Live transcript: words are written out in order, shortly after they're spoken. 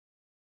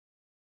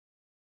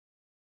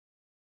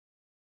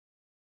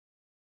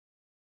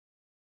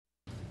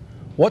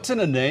What's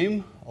in a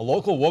name? A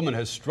local woman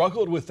has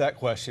struggled with that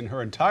question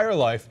her entire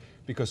life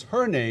because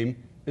her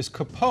name is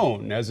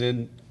Capone, as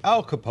in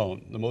Al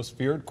Capone, the most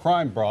feared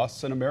crime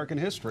boss in American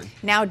history.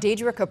 Now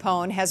Deirdre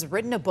Capone has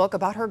written a book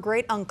about her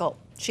great uncle.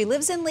 She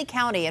lives in Lee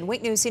County, and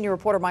Week News senior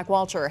reporter Mike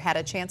Walcher had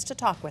a chance to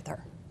talk with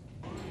her.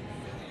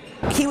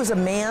 He was a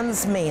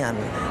man's man.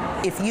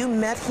 If you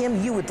met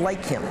him, you would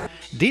like him.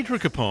 Deirdre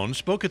Capone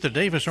spoke at the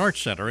Davis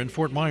Arts Center in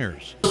Fort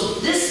Myers.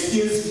 This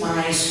is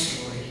my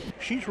story.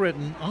 She's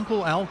written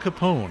Uncle Al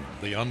Capone,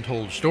 the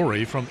untold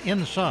story from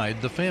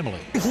inside the family.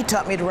 He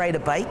taught me to ride a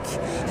bike.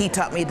 He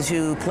taught me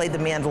to play the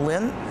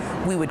mandolin.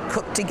 We would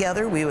cook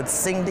together. We would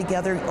sing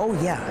together. Oh,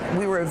 yeah.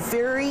 We were a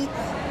very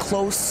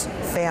close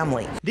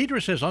family.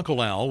 Deirdre says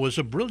Uncle Al was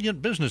a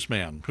brilliant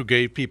businessman who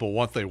gave people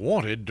what they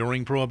wanted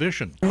during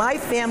Prohibition. My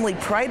family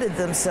prided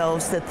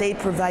themselves that they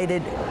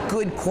provided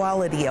good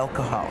quality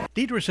alcohol.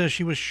 Deirdre says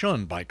she was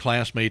shunned by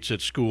classmates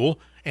at school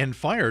and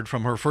fired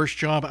from her first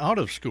job out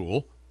of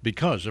school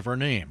because of her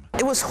name.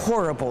 It was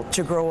horrible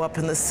to grow up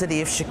in the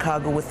city of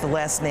Chicago with the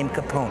last name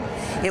Capone.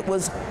 It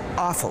was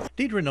awful.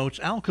 Deirdre notes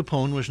Al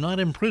Capone was not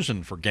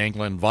imprisoned for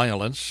gangland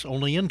violence,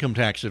 only income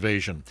tax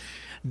evasion.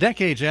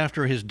 Decades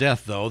after his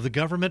death, though, the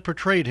government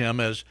portrayed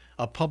him as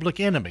a public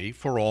enemy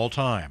for all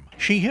time.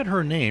 She hid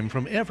her name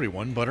from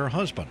everyone but her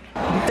husband.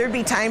 There'd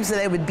be times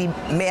that I would be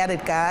mad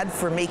at God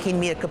for making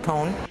me a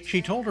Capone.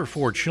 She told her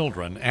 4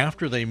 children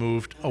after they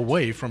moved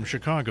away from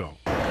Chicago.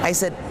 I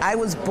said, I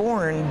was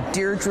born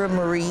Deirdre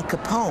Marie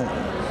Capone.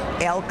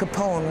 Al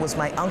Capone was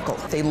my uncle.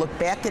 They looked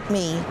back at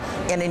me,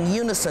 and in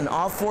unison,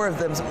 all 4 of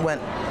them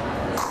went,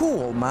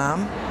 "Cool,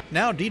 Mom."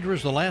 Now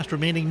Deirdre's the last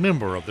remaining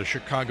member of the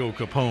Chicago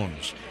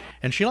Capones.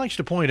 And she likes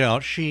to point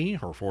out she,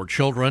 her 4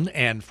 children,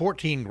 and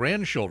 14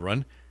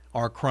 grandchildren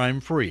are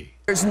crime-free.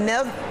 There's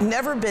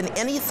never been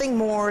anything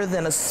more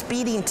than a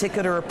speeding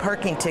ticket or a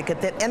parking ticket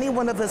that any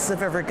one of us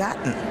have ever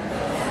gotten.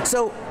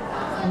 So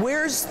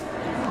where's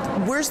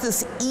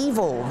this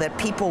evil that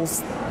people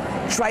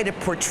try to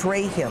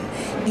portray him?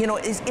 You know,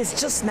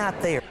 it's just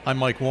not there. I'm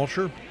Mike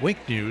Walcher,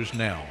 Wake News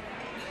Now.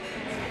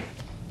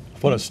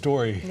 What a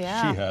story she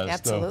has,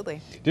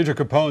 absolutely. though. Deirdre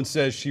Capone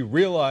says she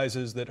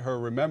realizes that her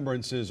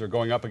remembrances are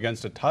going up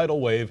against a tidal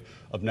wave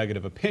of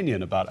negative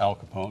opinion about Al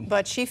Capone.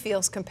 But she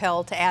feels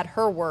compelled to add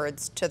her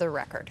words to the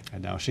record.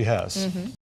 And now she has.